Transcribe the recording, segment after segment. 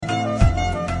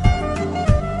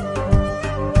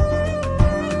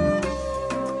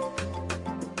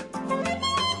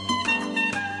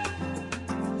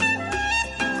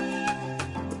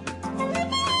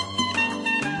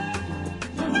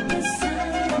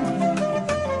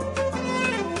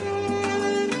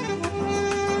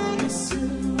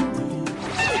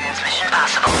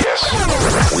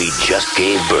just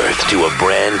gave birth to a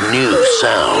brand new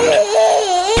sound.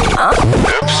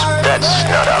 Oops, that's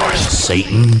not ours.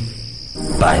 Satan,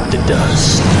 bite the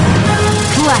dust.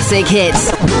 Classic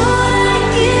hits.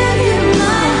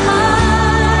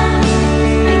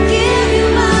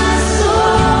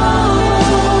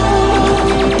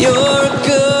 You're a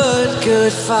good,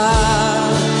 good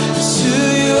father. It's who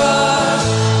you are.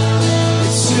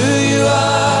 It's who you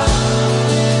are.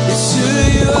 It's who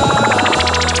you are.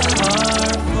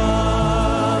 Our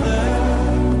Father,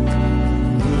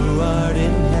 who art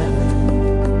in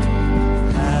heaven,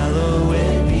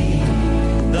 hallowed be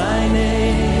thy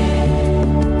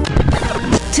name.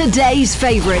 Today's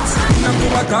favorites.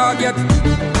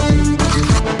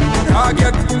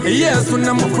 Target, yes, I'm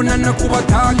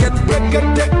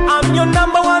your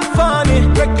number one funny.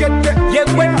 Yeah,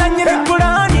 when I'm in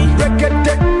Kurani,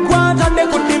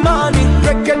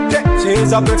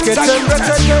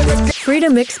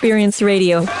 Freedom Experience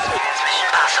Radio. Yes.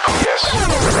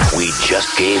 We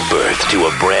just gave birth to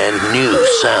a brand new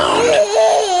sound.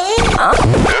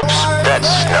 Oops,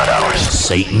 that's not ours.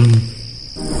 Satan,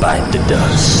 bite the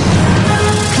dust.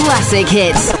 Classic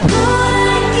hits.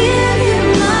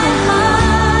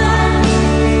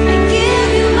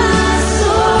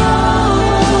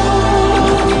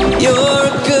 You're a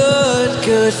good,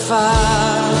 good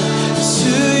father. It's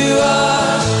who you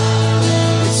are.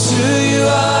 It's who you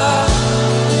are.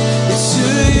 It's who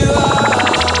you are.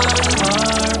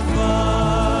 Our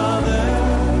Father,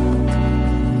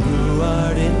 who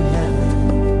art in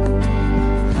heaven,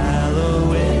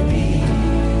 hallowed be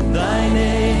thy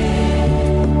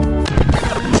name.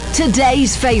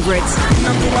 Today's favorites.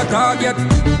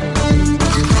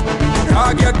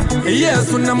 Target,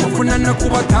 yes, I'm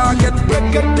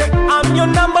your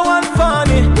number one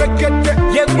funny.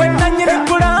 Yeah, when I'm in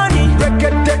Kurani,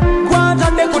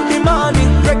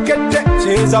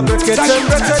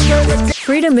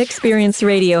 Freedom Experience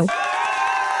Radio.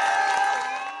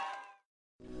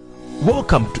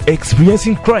 Welcome to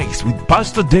Experiencing Christ with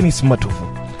Pastor Dennis Matovu.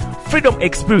 Freedom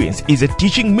Experience is a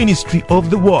teaching ministry of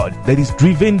the Word that is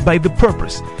driven by the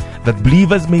purpose that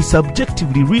believers may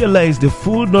subjectively realize the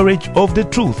full knowledge of the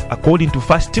truth according to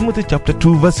 1 Timothy chapter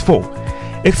 2 verse 4.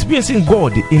 Experiencing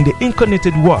God in the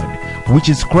incarnated Word, which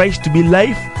is Christ, to be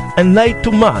life and light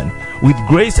to man, with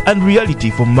grace and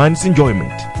reality for man's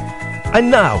enjoyment.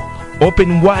 And now,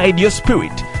 open wide your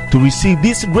spirit to receive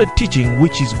this great teaching,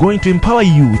 which is going to empower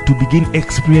you to begin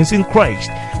experiencing Christ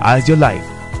as your life.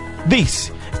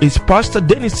 This is Pastor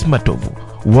Dennis Matovu,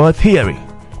 worth hearing.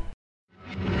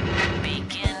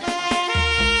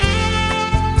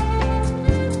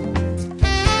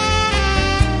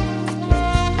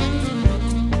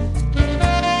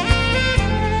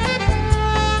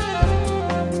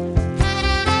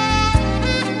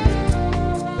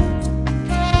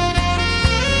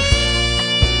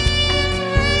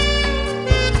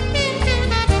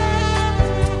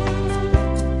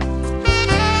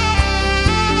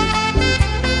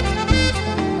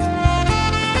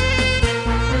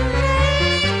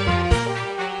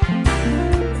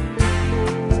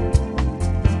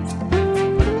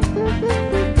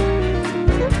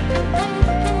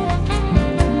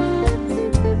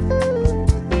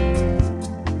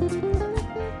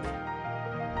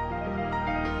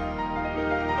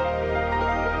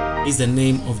 In the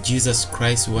name of Jesus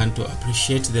Christ, we want to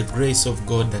appreciate the grace of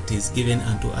God that is given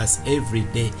unto us every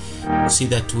day, so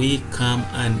that we come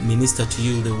and minister to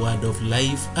you the word of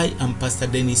life. I am Pastor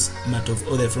Dennis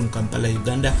Matovu from Kampala,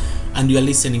 Uganda, and you are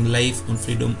listening live on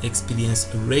Freedom Experience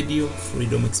Radio,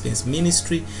 Freedom Experience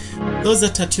Ministry. Those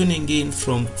that are tuning in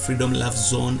from Freedom Love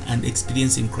Zone and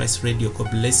Experiencing Christ Radio,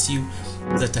 God bless you.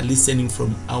 Those that are listening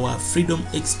from our Freedom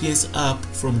Experience app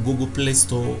from Google Play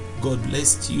Store, God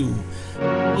bless you.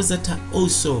 Those that are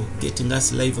also getting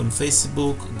us live on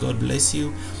Facebook, God bless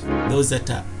you. Those that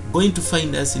are going to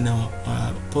find us in our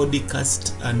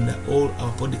podcast and all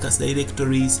our podcast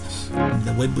directories and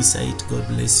the website, God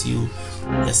bless you.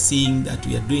 We are seeing that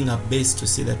we are doing our best to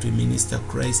say that we minister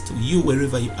Christ to you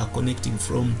wherever you are connecting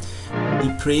from.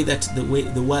 We pray that the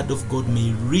word of God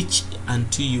may reach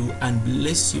unto you and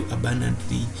bless you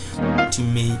abundantly, that you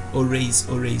may always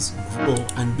grow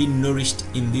and be nourished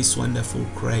in this wonderful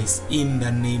Christ, in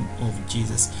the name of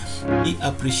Jesus. We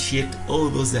appreciate all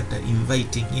those that are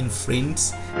inviting in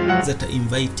friends, those that are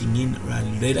inviting in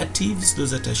relatives,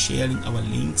 those that are sharing our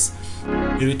links.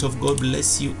 Spirit of God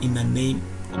bless you in the name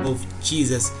of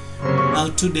Jesus. Now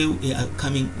today we are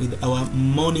coming with our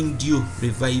morning dew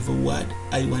revival word.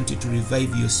 I want you to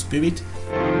revive your spirit,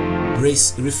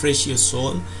 refresh your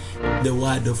soul, the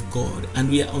word of God. And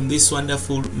we are on this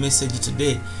wonderful message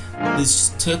today. It's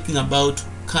talking about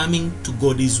coming to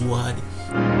God's word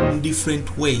in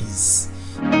different ways.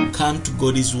 Come to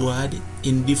God's word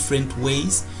in different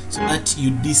ways so that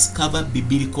you discover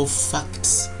biblical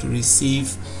facts to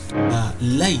receive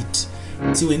light.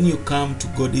 See, when you come to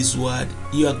God's word,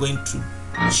 you are going to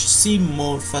see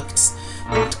more facts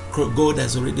that God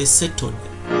has already settled,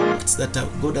 facts that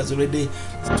God has already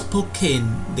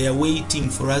spoken. They are waiting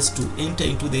for us to enter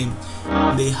into them.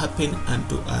 They happen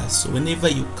unto us. So whenever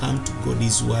you come to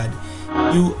God's word,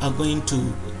 you are going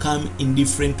to come in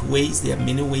different ways. There are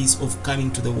many ways of coming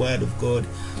to the word of God.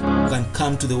 You can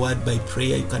come to the word by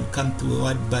prayer. You can come to the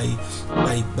word by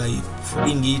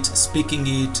reading it, speaking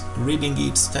it, reading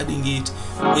it, studying it,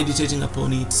 meditating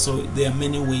upon it. So there are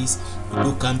many ways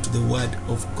you come to the word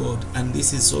of God, and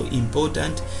this is so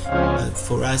important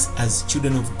for us as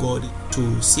children of God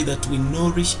to see that we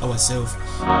nourish ourselves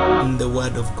in the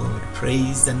word of God.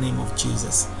 Praise the name of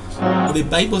Jesus. The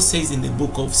Bible says in the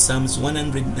book of Psalms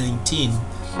 119,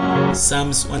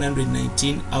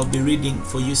 I'll be reading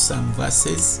for you some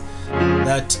verses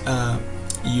that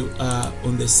you are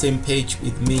on the same page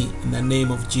with me in the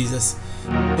name of Jesus.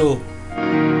 So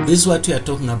this is what we are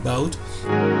talking about.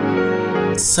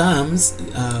 Psalms,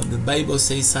 the Bible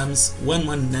says, Psalms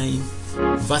 119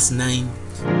 verse 9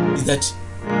 is that,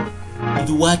 with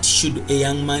what should a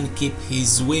young man keep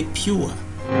his way pure?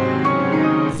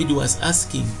 David was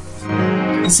asking.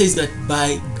 He says that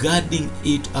by guarding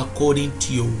it according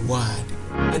to your word.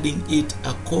 Guarding it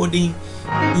according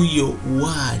to your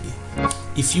word.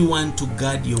 If you want to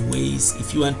guard your ways,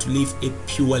 if you want to live a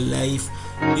pure life,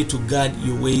 you need to guard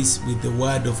your ways with the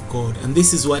word of God. And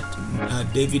this is what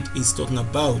David is talking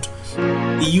about.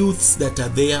 The youths that are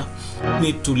there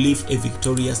need to live a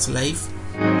victorious life.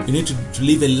 You need to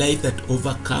live a life that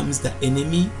overcomes the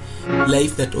enemy,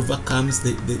 life that overcomes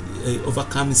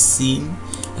overcomes sin.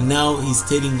 And now he's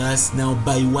telling us now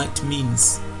by what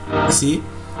means. You see,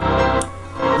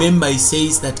 remember he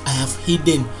says that I have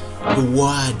hidden the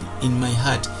word in my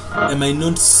heart, I might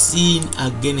not sin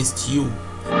against you.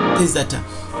 It says that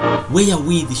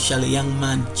wherewith shall a young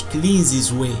man cleanse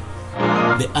his way?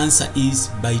 The answer is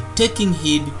by taking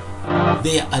heed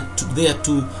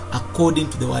thereto according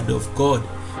to the word of God.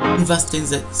 In verse 10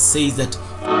 that says that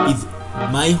with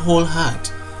my whole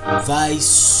heart have I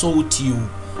sought you,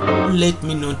 let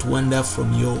me not wander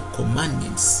from your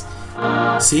commandments.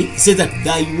 See, he says that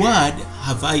thy word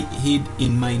have I hid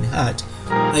in mine heart,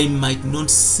 I might not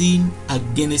sin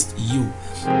against you.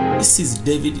 This is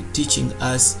David teaching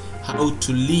us how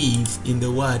to live in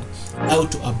the word, how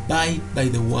to abide by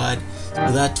the word,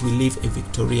 so that we live a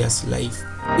victorious life.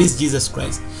 This is Jesus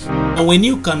Christ. And when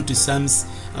you come to Psalms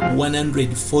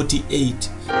 148,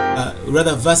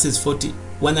 verses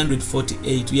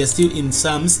 148, we are still in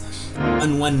Psalms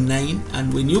 119,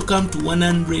 and when you come to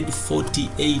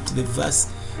 148, the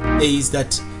verse says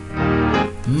that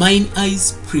mine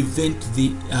eyes prevent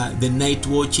the night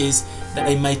watches, that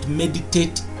I might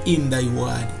meditate in thy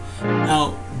word.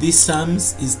 Now this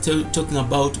Psalms is talking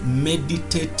about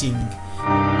meditating.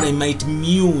 I might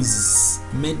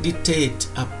meditate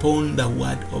upon the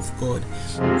word of God.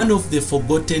 One of the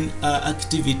forgotten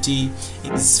activity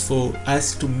is for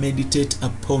us to meditate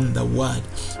upon the word.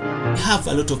 We have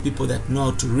a lot of people that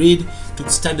know how to read, to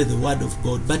study the word of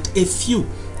God, but a few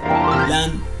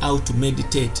learn how to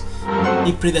meditate.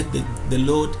 We pray that the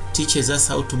Lord teaches us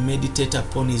how to meditate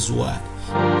upon his word.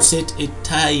 Set a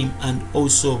time and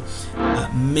also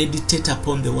meditate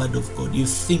upon the word of God. You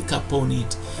think upon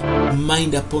it,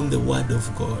 mind upon the word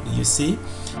of God. You see,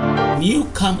 when you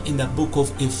come in the book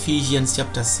of Ephesians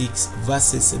chapter 6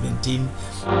 verses 17,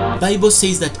 the Bible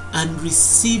says that and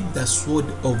receive the sword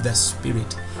of the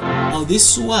Spirit. Now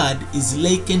this word is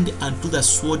likened unto the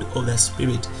sword of the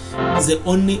Spirit. It's the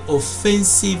only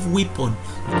offensive weapon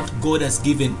that God has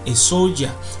given a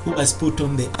soldier who has put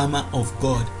on the armor of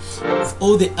God. Of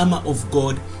all the armor of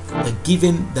God, are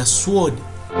given the sword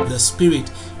of the Spirit.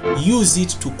 Use it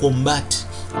to combat,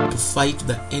 to fight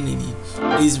the enemy.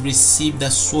 Please receive the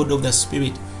sword of the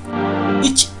Spirit.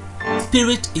 Each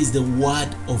Spirit is the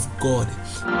word of God.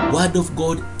 Word of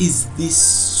God is this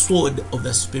sword of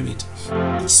the Spirit.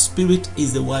 Each Spirit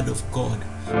is the word of God.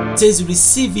 It says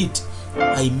receive it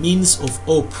by means of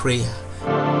all prayer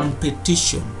and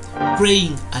petition,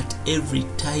 praying at every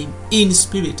time in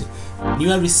spirit. When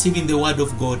you are receiving the word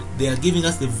of God, they are giving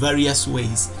us the various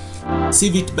ways.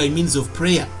 Receive it by means of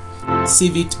prayer,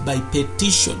 receive it by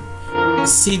petition,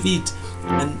 receive it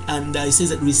and it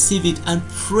says that receive it and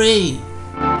pray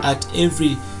at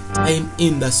every time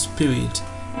in the spirit.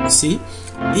 You see,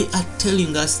 they are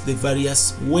telling us the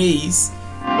various ways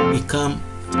we come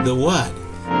to the word.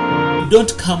 You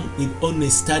don't come with only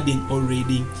studying or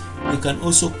reading. You can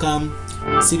also come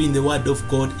receiving the word of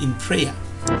God in prayer,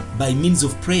 by means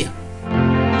of prayer.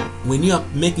 When you are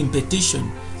making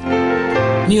petition,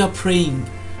 when you are praying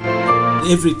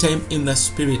every time in the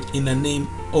Spirit, in the name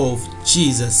of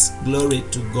Jesus. Glory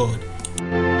to God.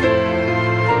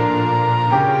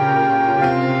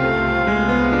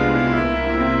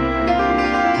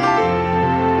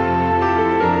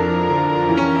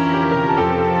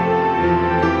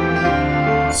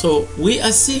 So we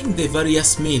are seeing the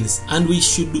various means, and we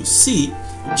should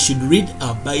read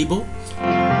our Bible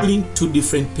during 2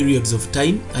 different periods of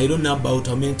time. I don't know about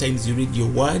how many times you read your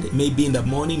word, maybe in the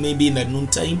morning, maybe in the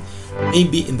noontime,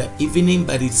 maybe in the evening,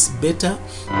 but it's better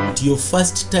that your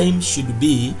first time should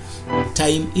be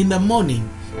time in the morning.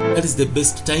 That is the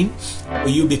best time for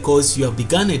you, because you have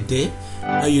begun a day.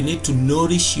 Now you need to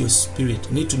nourish your spirit,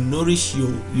 you need to nourish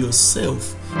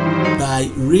yourself by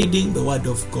reading the word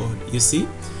of God. You see,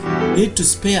 you need to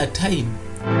spare time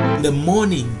in the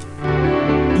morning.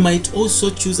 You might also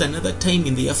choose another time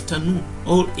in the afternoon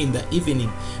or in the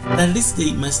evening, but at least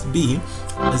they must be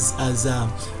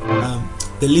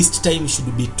the least time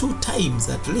should be 2 times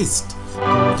at least.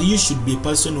 You should be a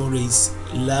person who always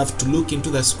love to look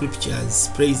into the scriptures.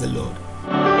 Praise the Lord.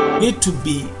 You need to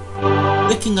be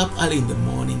waking up early in the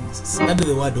morning, study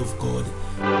the word of God.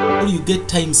 When you get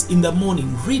times in the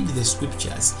morning, read the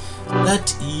scriptures,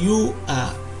 that you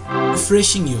are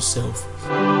refreshing yourself.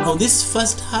 Now this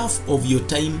first half of your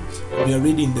time, you are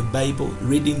reading the Bible,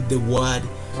 reading the word,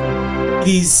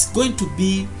 is going to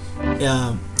be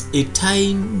a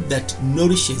time that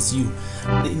nourishes you.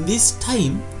 In this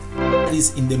time, that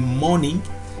is in the morning,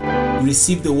 you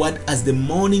receive the word as the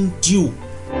morning dew.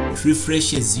 It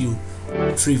refreshes you,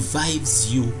 it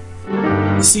revives you.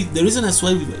 You see, the reason that's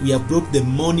why we have brought the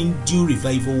morning dew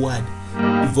revival word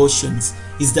devotions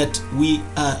is that we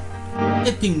are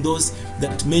helping those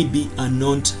that maybe are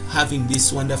not having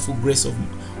this wonderful grace of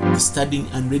studying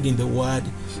and reading the word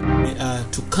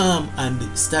to come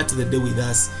and start the day with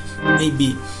us,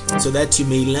 maybe so that you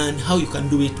may learn how you can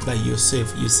do it by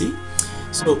yourself. You see,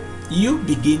 so you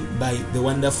begin by the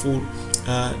wonderful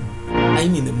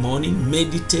time in the morning.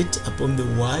 Meditate upon the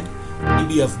word.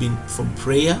 Maybe you have been from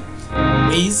prayer.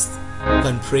 Praise, you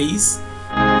can praise,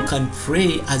 you can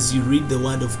pray as you read the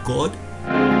word of God.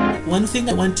 One thing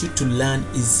I want you to learn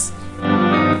is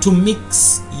to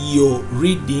mix your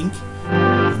reading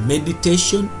with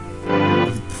meditation,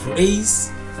 with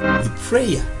praise, with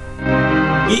prayer.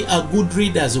 We are good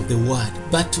readers of the word,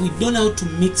 but we don't know how to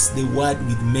mix the word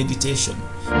with meditation.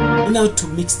 We don't know how to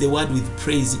mix the word with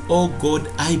praise. Oh God,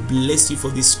 I bless you for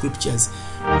these scriptures.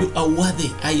 You are worthy.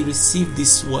 I receive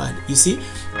this word. You see,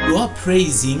 you are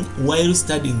praising while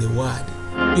studying the word.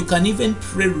 You can even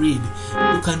read.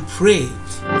 You can pray.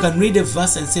 You can read a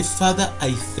verse and say, Father,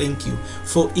 I thank you,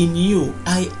 for in you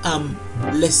I am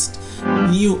blessed.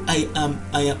 In you I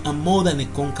am more than a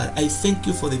conqueror. I thank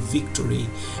you for the victory.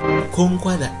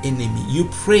 Conquer the enemy. You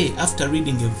pray after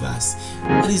reading a verse.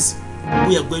 That is,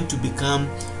 we are going to become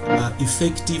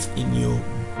effective in your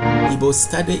Bible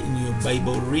study, in your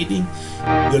Bible reading.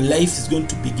 Your life is going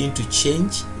to begin to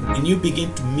change when you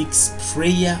begin to mix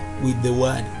prayer with the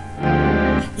word.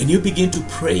 When you begin to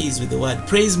praise with the word.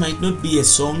 Praise might not be a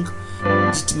song.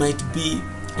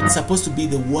 It's supposed to be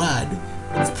the word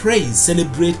of praise,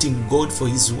 celebrating God for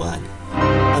his word.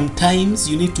 Sometimes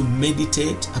you need to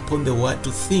meditate upon the word,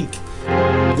 to think,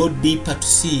 go deeper, to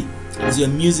see, as you are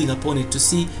musing upon it, to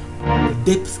see the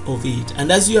depth of it.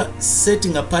 And as you are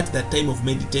setting apart that time of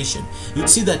meditation, you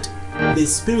see that the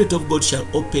Spirit of God shall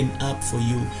open up for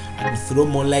you and throw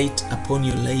more light upon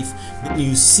your life. Then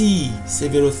you see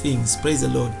several things, praise the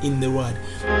Lord, in the word.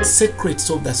 Secrets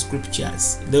of the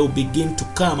scriptures, they will begin to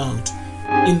come out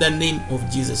in the name of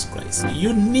Jesus Christ.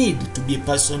 You need to be a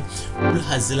person who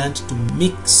has learned to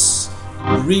mix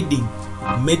reading,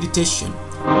 meditation,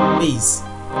 praise,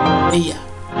 prayer.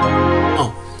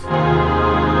 Now,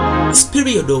 this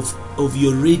period of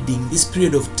your reading, this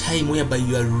period of time whereby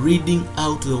you are reading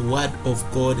out the word of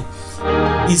God,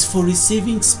 is for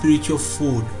receiving spiritual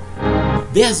food.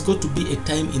 There's got to be a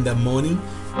time in the morning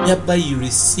whereby you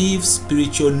receive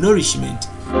spiritual nourishment,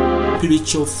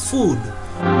 spiritual food,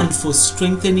 and for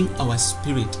strengthening our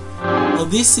spirit. Now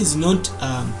this is not,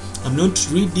 I'm not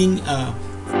reading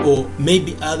or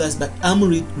maybe others, but I'm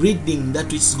reading that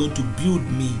which is going to build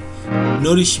me,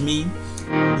 nourish me.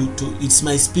 It's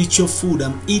my spiritual food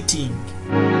I'm eating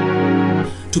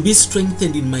to be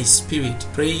strengthened in my spirit.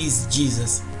 Praise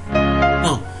Jesus.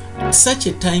 Now, at such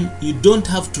a time, you don't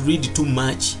have to read too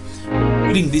much.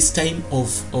 during this time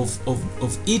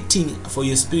of eating for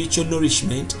your spiritual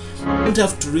nourishment, you don't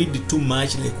have to read too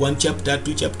much, like 1 chapter,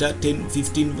 2 chapter, 10,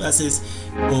 15 verses.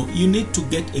 No, you need to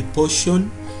get a portion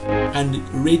and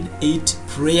read it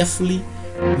prayerfully,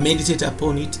 meditate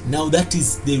upon it. Now that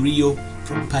is the real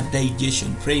proper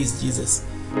digestion. Praise Jesus.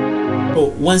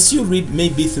 Oh, once you read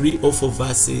maybe 3 or 4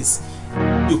 verses,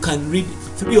 you can read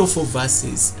 3 or 4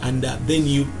 verses, and then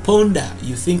you ponder,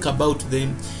 you think about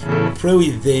them, pray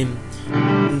with them,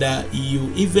 and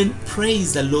you even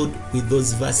praise the Lord with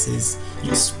those verses.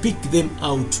 You speak them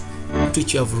out,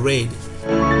 which you have read.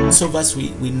 Some of us,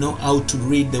 we know how to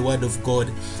read the word of God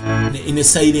in a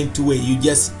silent way. You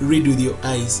just read with your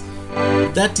eyes.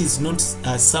 That is not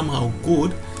somehow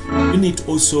good. You need to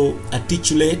also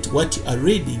articulate what you are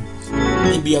reading.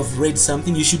 Maybe you have read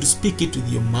something, you should speak it with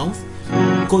your mouth,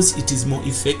 because it is more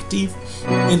effective,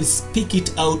 and speak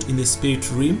it out in the spirit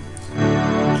realm.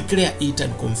 Declare it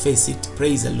and confess it.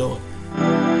 Praise the Lord.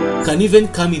 You can even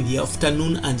come in the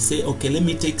afternoon and say, okay, let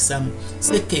me take some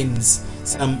seconds,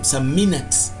 some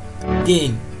minutes.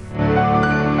 Again,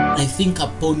 I think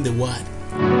upon the word.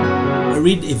 I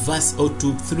read a verse or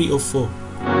 2, 3 or 4.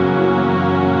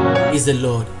 Praise the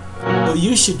Lord. So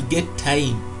you should get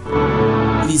time.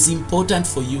 It is important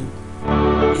for you.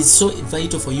 It's so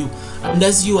vital for you. And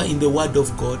as you are in the word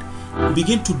of God, you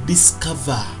begin to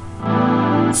discover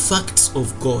facts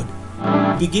of God.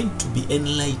 You begin to be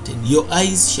enlightened. Your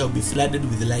eyes shall be flooded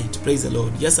with light. Praise the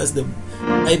Lord. Just as the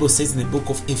Bible says in the book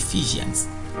of Ephesians,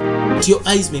 that your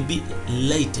eyes may be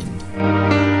enlightened,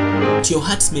 that your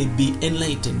hearts may be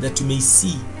enlightened, that you may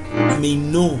see, you may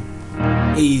know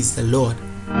He is the Lord.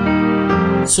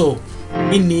 So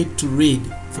we need to read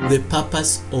for the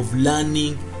purpose of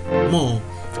learning more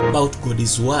about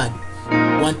God's word.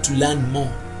 You want to learn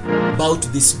more about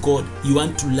this God. You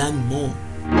want to learn more.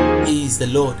 He is the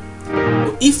Lord.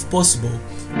 If possible,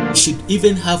 you should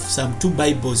even have some 2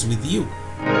 Bibles with you.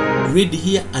 Read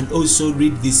here and also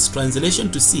read this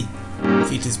translation to see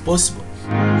if it is possible.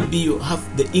 Maybe you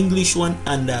have the English one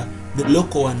and the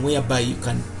local one, whereby you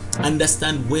can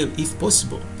understand well if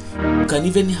possible. You can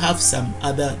even have some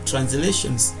other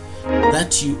translations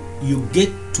that you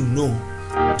get to know,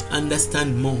 to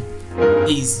understand more.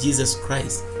 He is Jesus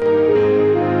Christ.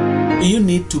 You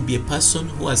need to be a person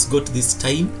who has got this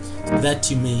time, so that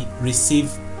you may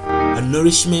receive a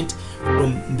nourishment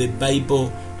from the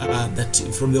Bible,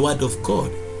 from the Word of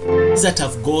God. These that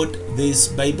have got these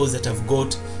Bibles that have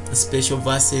got special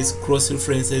verses, cross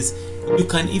references, you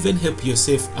can even help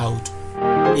yourself out.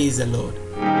 Praise the Lord.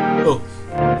 So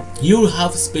you will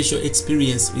have special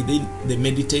experience within the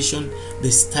meditation,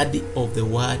 the study of the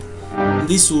Word.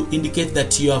 This will indicate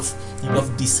that you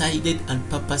have decided and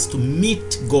purposed to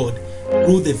meet God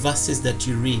through the verses that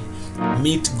you read.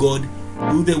 Meet God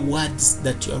through the words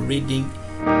that you are reading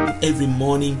every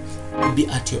morning, maybe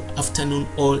at your afternoon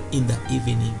or in the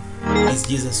evening. Is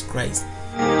Jesus Christ.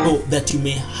 So that you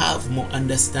may have more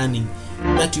understanding,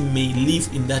 that you may live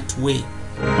in that way.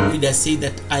 Reader say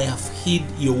that I have hid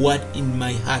your word in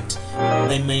my heart,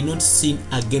 that I may not sin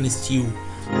against you.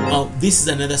 Now, this is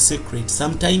another secret.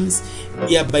 Sometimes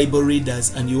we are Bible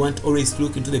readers and you want always to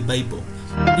look into the Bible.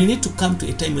 You need to come to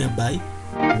a time whereby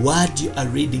what you are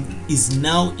reading is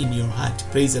now in your heart.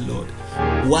 Praise the Lord.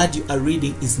 What you are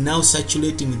reading is now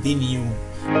circulating within you.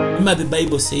 Remember, the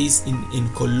Bible says in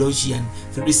Colossians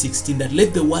 3:16 that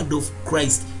let the word of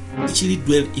Christ actually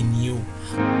dwell in you.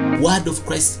 Word of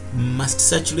Christ must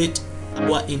saturate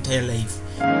our entire life.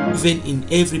 Even in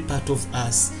every part of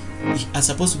us, we are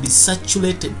supposed to be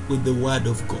saturated with the word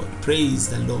of God. Praise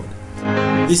the Lord.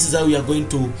 This is how we are going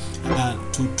to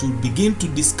begin to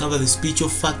discover the spiritual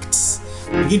facts,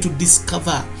 begin to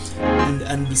discover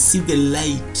and receive the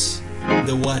light of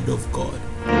the word of God,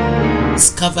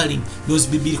 discovering those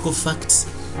biblical facts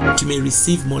that you may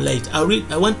receive more light.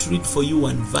 I want to read for you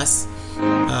one verse,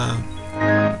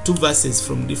 2 verses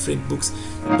from different books.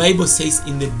 The Bible says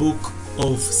in the book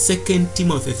of 2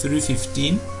 Timothy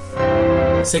 3:15,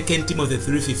 2 Timothy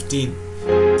 3:15,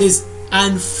 it says,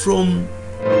 and from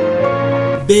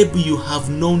babe you have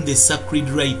known the sacred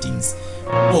writings.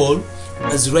 Paul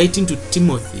was writing to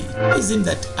Timothy, isn't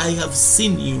that I have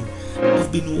seen you,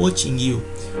 I've been watching you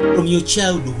from your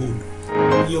childhood,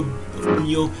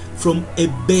 from a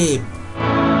babe.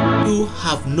 You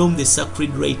have known the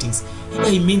sacred writings. Here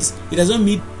it means, it does not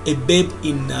mean a babe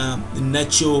in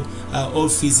natural or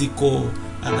physical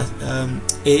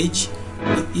age.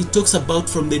 It talks about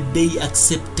from the day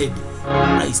accepted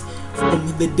Christ, from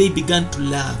the day began to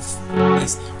love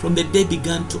Christ, from the day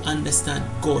began to understand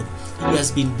God. He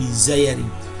has been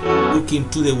desiring. Look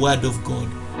into the word of God,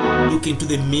 look into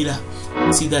the mirror,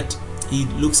 see that he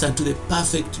looks unto the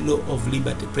perfect law of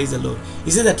liberty. Praise the Lord.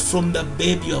 He said that from the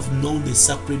babe you have known the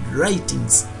sacred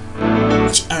writings,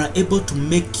 which are able to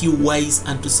make you wise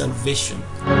unto salvation.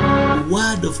 The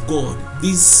word of God,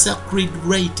 these sacred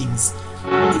writings,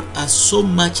 they are so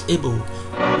much able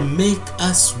to make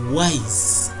us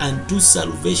wise unto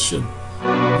salvation.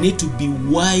 We need to be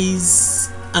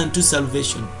wise unto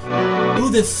salvation through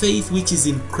the faith which is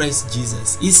in Christ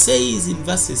Jesus. He says in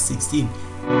verses 16,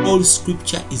 all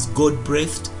scripture is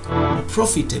God-breathed,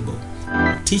 profitable,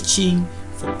 for teaching,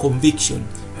 for conviction,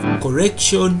 for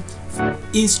correction, for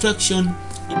instruction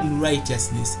in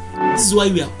righteousness. This is why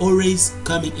we are always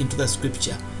coming into the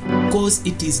scripture, because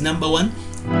it is, number one,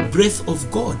 breath of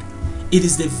God. It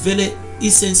is the very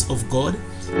essence of God.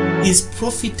 It is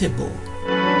profitable,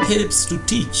 helps to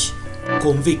teach,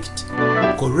 convict,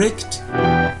 correct,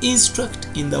 instruct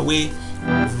in the way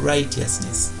of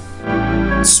righteousness.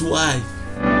 That's why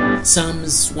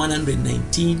Psalms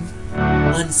 119,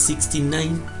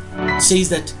 169 says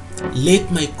that,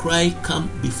 let my cry come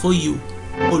before you,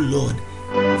 O Lord.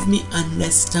 Give me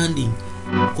understanding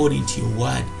according to your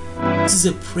word. This is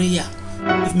a prayer.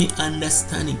 Give me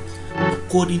understanding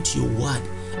according to your word.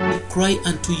 I cry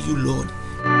unto you, Lord.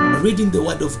 Reading the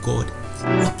word of God.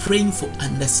 We are praying for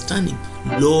understanding.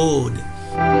 Lord,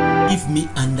 give me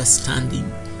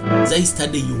understanding as I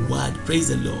study your word. Praise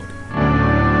the Lord.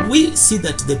 We see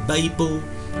that the Bible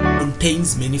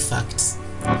contains many facts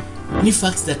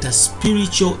that are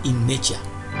spiritual in nature.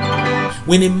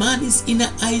 When a man's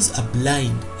inner eyes are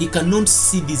blind, he cannot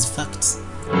see these facts.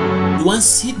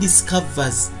 Once he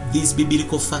discovers these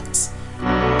biblical facts,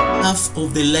 half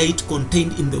of the light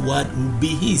contained in the word will be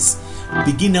his.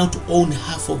 Begin now to own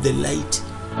half of the light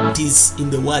that is in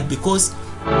the word, because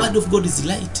the word of God is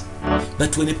light.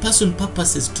 But when a person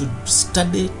purposes to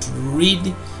study, to read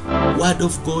the word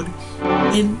of God,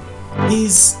 and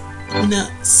these inner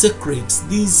secrets,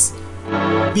 these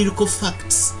biblical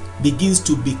facts begins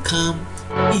to become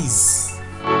his,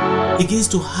 begins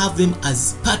to have them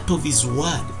as part of his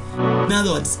word. In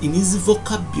other words, in his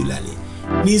vocabulary,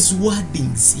 in his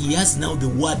wordings, he has now the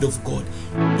word of God.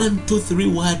 1, 2, 3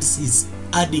 words is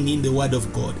adding in the word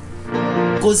of God,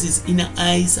 because his inner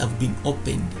eyes have been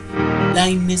opened.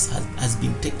 Blindness has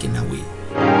been taken away.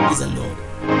 Praise the Lord.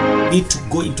 You need to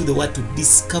go into the word to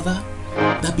discover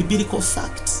the biblical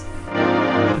facts,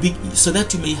 so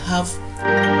that you may have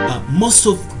most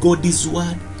of God's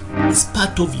word is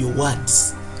part of your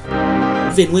words.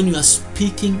 Even when you are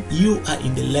speaking, you are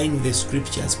in the line with the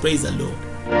scriptures. Praise the Lord.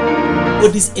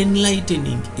 What is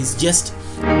enlightening is just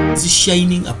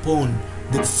shining upon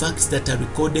the facts that are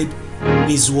recorded in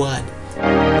his word.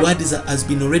 The word has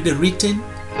been already written.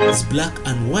 It's black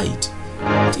and white.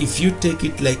 But if you take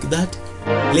it like that,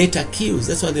 later kills.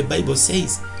 That's what the Bible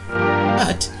says.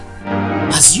 But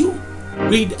as you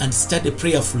read and study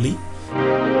prayerfully,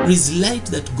 there is light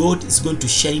that God is going to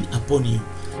shine upon you.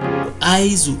 Your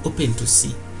eyes will open to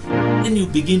see. Then you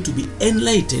begin to be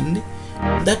enlightened.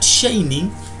 That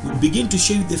shining will begin to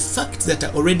show you the facts that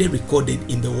are already recorded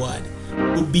in the word.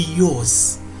 It will be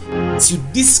yours. As you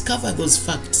discover those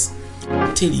facts,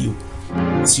 I tell you,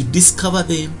 as you discover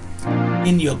them,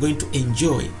 then you are going to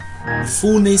enjoy the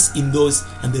fullness in those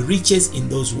and the riches in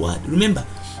those words. Remember,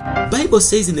 the Bible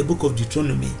says in the book of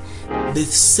Deuteronomy, the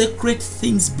sacred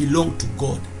things belong to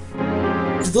God.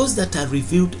 Those that are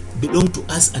revealed belong to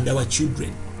us and our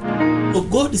children. But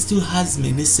God still has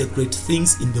many sacred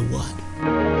things in the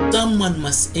word. Someone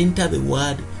must enter the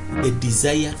word with a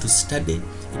desire to study,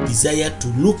 a desire to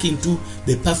look into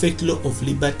the perfect law of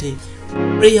liberty,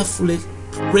 prayerfully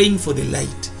praying for the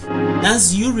light.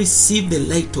 As you receive the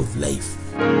light of life,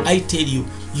 I tell you,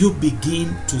 you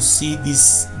begin to see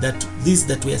these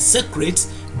that were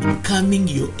secrets becoming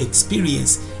your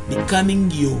experience,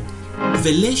 becoming your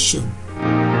revelation.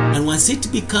 And once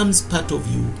it becomes part of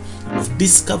you, you've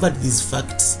discovered these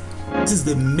facts. This is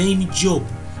the main job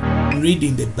in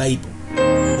reading the Bible.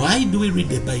 Why do we read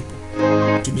the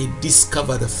Bible? To may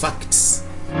discover the facts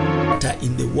that are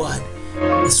in the Word.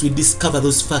 As we discover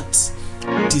those facts,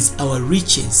 it is our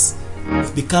riches.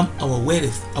 Have become our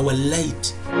wealth, our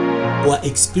light, our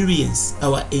experience,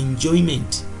 our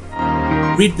enjoyment.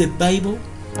 Read the Bible.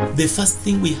 The first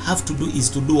thing we have to do is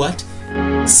to do what?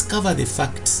 Discover the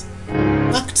facts.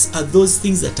 Facts are those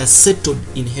things that are settled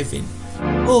in heaven.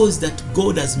 Those that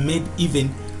God has made even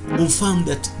confirm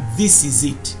that this is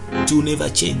it. It will never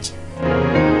change.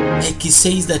 Like he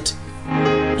says that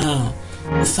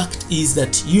the fact is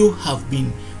that you have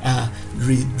been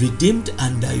redeemed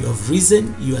and you have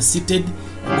risen. You are seated in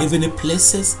heavenly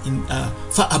places in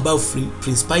far above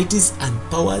principalities and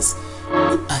powers.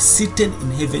 You are seated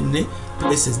in heavenly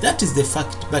places. That is the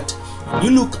fact. But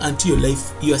you look unto your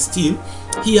life, you are still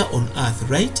here on earth,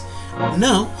 right?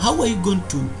 Now, how are you going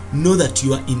to know that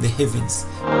you are in the heavens?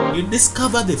 You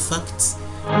discover the facts,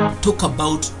 talk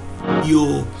about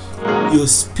your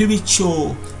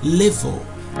spiritual level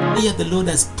where the Lord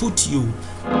has put you.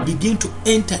 Begin to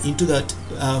enter into that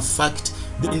fact.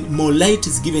 Then more light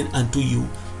is given unto you.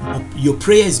 Your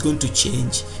prayer is going to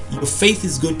change. Your faith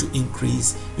is going to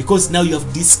increase, because now you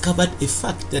have discovered a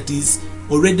fact that is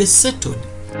already settled.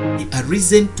 We are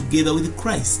risen together with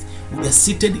Christ. We are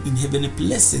seated in heavenly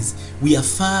places. We are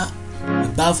far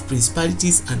above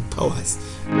principalities and powers.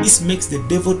 This makes the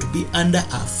devil to be under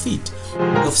our feet. You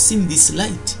have seen this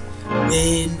light.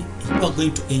 Then you are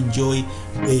going to enjoy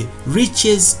the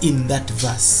riches in that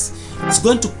verse. It's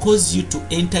going to cause you to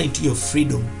enter into your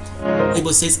freedom. The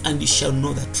Bible says, and you shall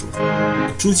know the truth.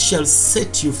 The truth shall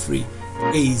set you free.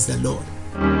 Praise the Lord.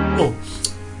 Oh,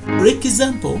 for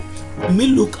example, when we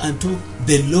look unto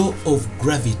the law of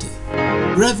gravity.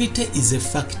 Gravity is a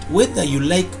fact. Whether you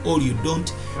like or you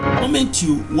don't, the moment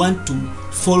you want to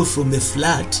fall from the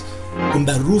flat on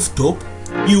the rooftop,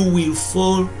 you will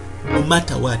fall no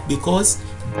matter what, because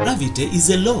gravity is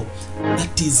a law.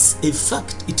 That is a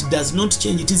fact. It does not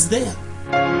change. It is there.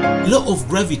 Law of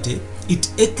gravity,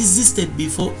 it existed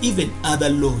before even other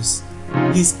laws.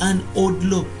 It is an old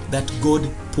law that God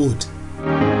put.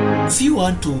 If you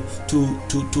want to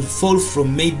fall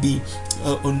from maybe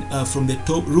from the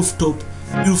rooftop,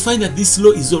 you'll find that this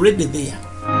law is already there.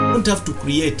 You don't have to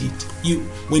create it.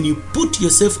 When you put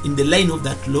yourself in the line of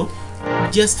that law,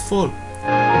 you just fall.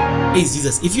 Praise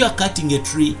Jesus. If you are cutting a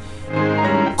tree,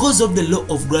 because of the law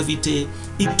of gravity,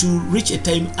 it will reach a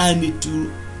time and it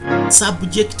will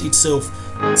submit itself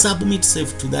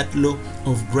to that law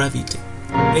of gravity.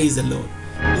 Praise the Lord.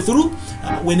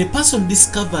 When a person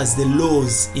discovers the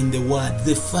laws in the word,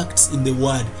 the facts in the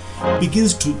word,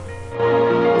 begins to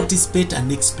participate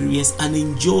and experience and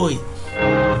enjoy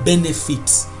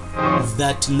benefits of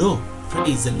that law.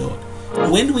 Praise the Lord.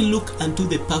 When we look unto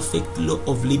the perfect law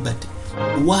of liberty,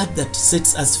 the word that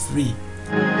sets us free,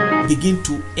 begin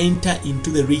to enter into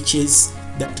the riches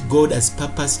that God has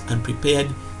purposed and prepared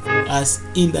for us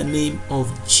in the name of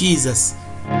Jesus.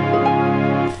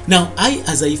 Now,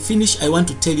 as I finish, I want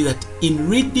to tell you that in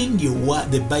reading your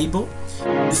word, the Bible,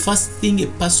 the first thing a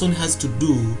person has to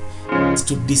do is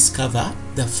to discover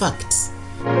the facts.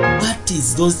 What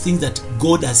is those things that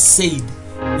God has said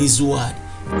in His word?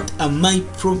 What are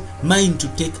mine to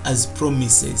take as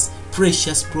promises,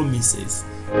 precious promises?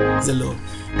 The Lord.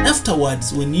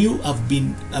 Afterwards, when you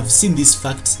have seen these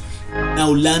facts,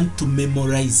 now learn to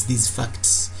memorize these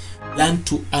facts. Learn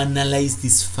to analyze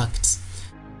these facts.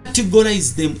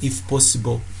 Categorize them if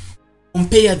possible.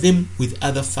 Compare them with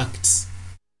other facts.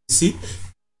 You see,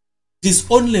 it is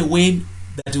only when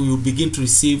that we will begin to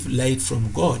receive light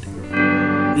from God.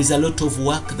 There is a lot of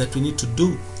work that we need to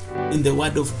do in the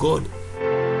Word of God.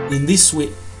 In this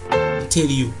way, I tell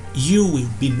you, you will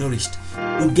be nourished.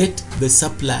 You get the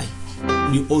supply,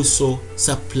 and you also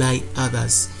supply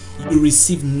others. You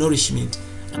receive nourishment,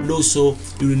 and also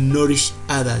you will nourish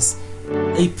others.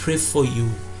 I pray for you.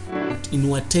 In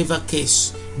whatever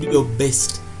case, do your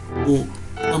best to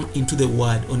come into the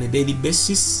Word on a daily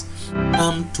basis.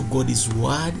 Come to God's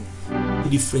Word in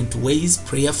different ways,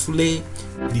 prayerfully,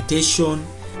 meditation,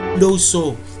 and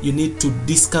also you need to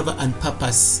discover and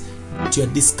purpose that you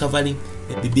are discovering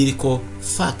the biblical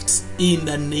facts in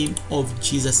the name of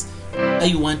Jesus.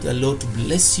 I want the Lord to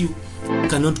bless you. You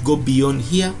cannot go beyond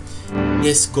here.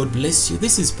 Yes, God bless you.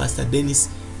 This is Pastor Dennis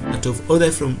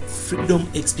Matovu from Freedom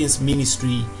Experience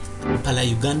Ministry, Kampala,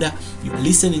 Uganda. You are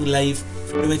listening live,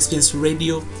 Freedom Experience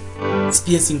Radio,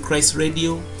 Experiencing Christ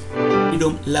Radio,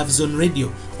 Freedom Love Zone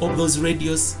Radio. All those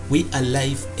radios, we are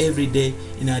live every day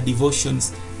in our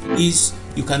devotions.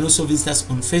 You can also visit us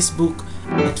on Facebook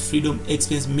at Freedom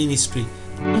Experience Ministry.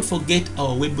 Don't forget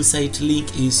our website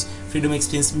link is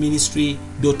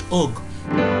freedomexperienceministry.org.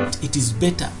 It is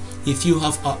better if you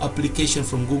have our application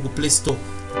from Google Play Store.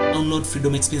 Download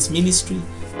Freedom Experience Ministry,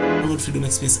 download Freedom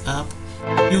Experience app.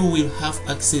 You will have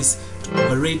access to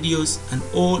our radios and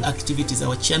all activities,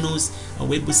 our channels, our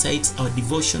websites, our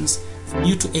devotions for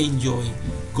you to enjoy.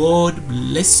 God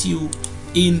bless you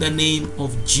in the name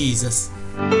of Jesus.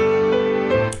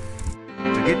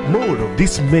 To get more of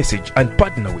this message and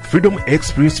partner with Freedom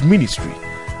Experience Ministry,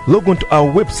 log on to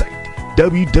our website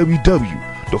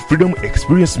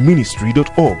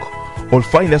www.freedomexperienceministry.org or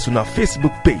find us on our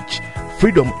Facebook page,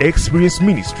 Freedom Experience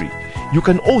Ministry. You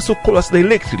can also call us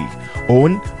directly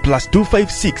on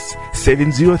 +256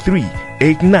 703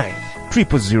 89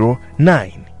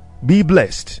 0009. Be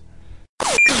blessed.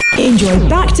 Enjoy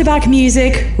back-to-back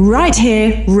music right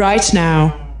here, right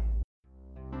now.